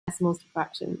decimals to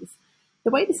fractions.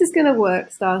 The way this is going to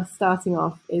work starting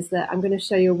off is that I'm going to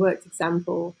show you a worked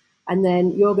example, and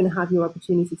then you're going to have your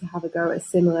opportunity to have a go at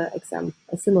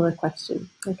a similar question.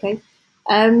 Okay.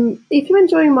 If you're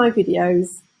enjoying my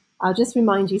videos, I'll just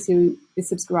remind you to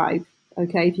subscribe,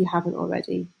 okay, if you haven't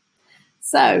already.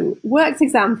 So, worked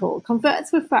example, convert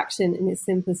to a fraction in its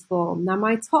simplest form. Now,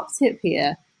 my top tip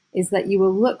here is that you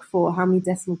will look for how many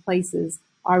decimal places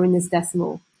are in this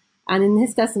decimal. And in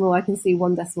this decimal, I can see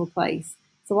one decimal place.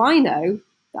 So I know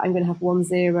that I'm going to have 1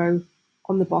 0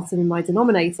 on the bottom in my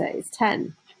denominator. It's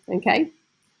 10, okay?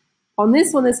 On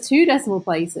this one, there's 2 decimal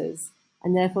places,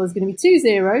 and therefore there's going to be 2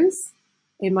 zeros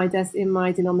in my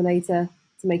denominator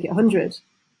to make it 100.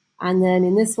 And then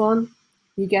in this one,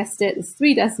 you guessed it, there's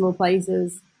 3 decimal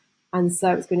places, and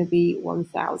so it's going to be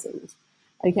 1000.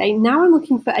 Okay, now I'm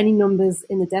looking for any numbers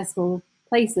in the decimal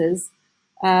places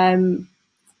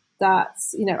that,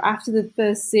 you know, after the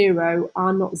first 0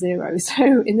 are not 0.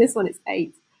 So in this one, it's 8.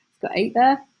 It's got 8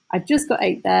 there. I've just got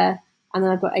 8 there, and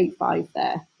then I've got 85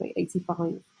 there,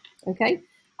 85. Okay,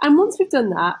 and once we've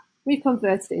done that, we've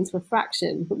converted it into a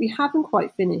fraction, but we haven't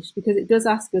quite finished because it does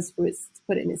ask us to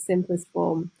put it in its simplest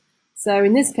form. So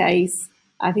in this case,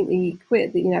 I think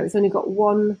it's only got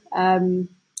one, the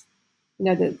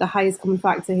highest common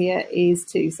factor here is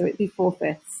 2, so it'd be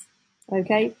 4/5.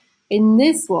 Okay. In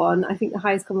this one, I think the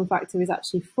highest common factor is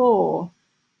actually 4.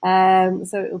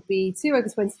 So it'll be 2 over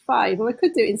 25. Or I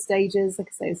could do it in stages. I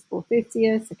could say it's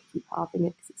 4/50. I could keep halving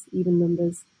it because it's even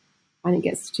numbers. And it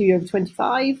gets 2 over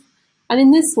 25. And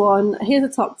in this one, here's a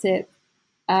top tip.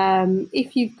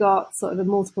 If you've got sort of a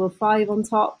multiple of 5 on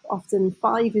top, often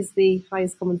 5 is the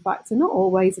highest common factor. Not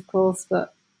always, of course,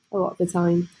 but a lot of the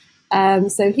time.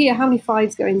 So here, how many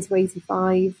 5s go into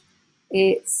 85?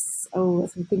 It's,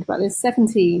 let's think about this,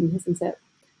 17, isn't it?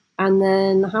 And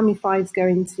then how many 5s go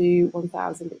into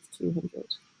 1000? It's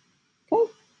 200.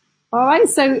 Okay. All right,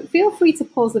 so feel free to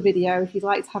pause the video if you'd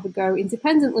like to have a go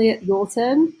independently at your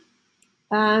turn.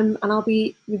 And I'll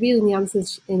be revealing the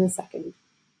answers in a second.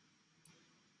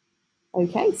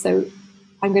 Okay, so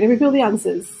I'm going to reveal the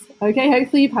answers. Okay,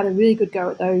 hopefully you've had a really good go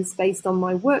at those based on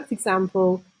my worked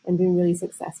example and been really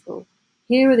successful.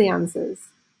 Here are the answers.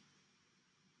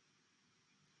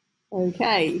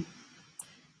 Okay,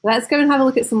 let's go and have a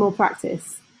look at some more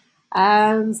practice.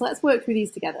 So let's work through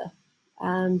these together.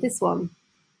 This one,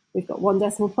 we've got 1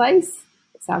 decimal place.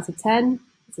 It's out of 10.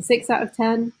 It's a 6 out of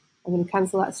 10. I'm going to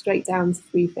cancel that straight down to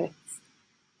 3/5.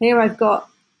 Here I've got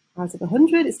out of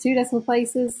 100. It's 2 decimal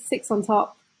places. 6 on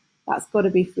top. That's got to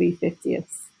be 3/50.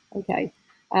 Okay.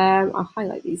 I'll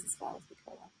highlight these as well as we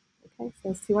go on. Okay, so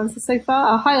there's 2 answers so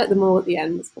far. I'll highlight them all at the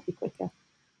end. It's probably quicker.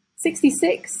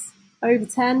 66 over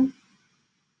 10.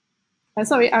 Out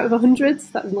of 100,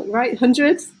 that doesn't look right,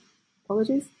 100,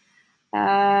 apologies,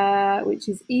 which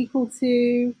is equal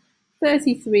to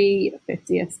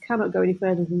 33/50. Cannot go any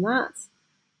further than that.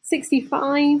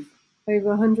 65 over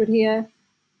 100 here,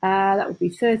 that would be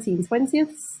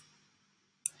 13/20.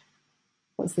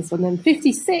 What's this one then?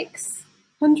 56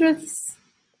 hundredths.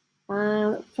 So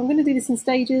I'm going to do this in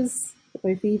stages,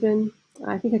 both even.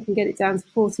 I think I can get it down to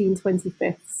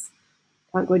 14/25.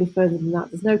 Can't go any further than that.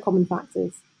 There's no common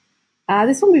factors.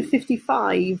 This one with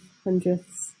 55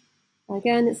 hundredths.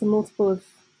 Again, it's a multiple of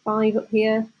 5 up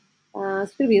here.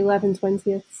 It's going to be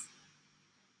 11/20.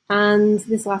 And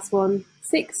this last one,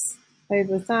 6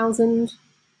 over 1,000.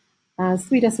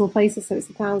 3 decimal places, so it's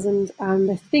 1,000.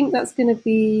 And I think that's going to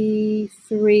be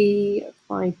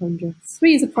 3/500.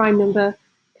 3 is a prime number.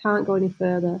 Can't go any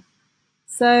further.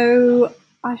 So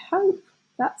I hope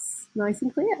that's nice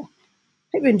and clear.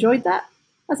 Hope you enjoyed that.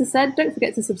 As I said, don't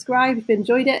forget to subscribe if you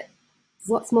enjoyed it. There's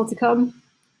lots more to come.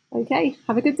 Okay,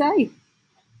 have a good day.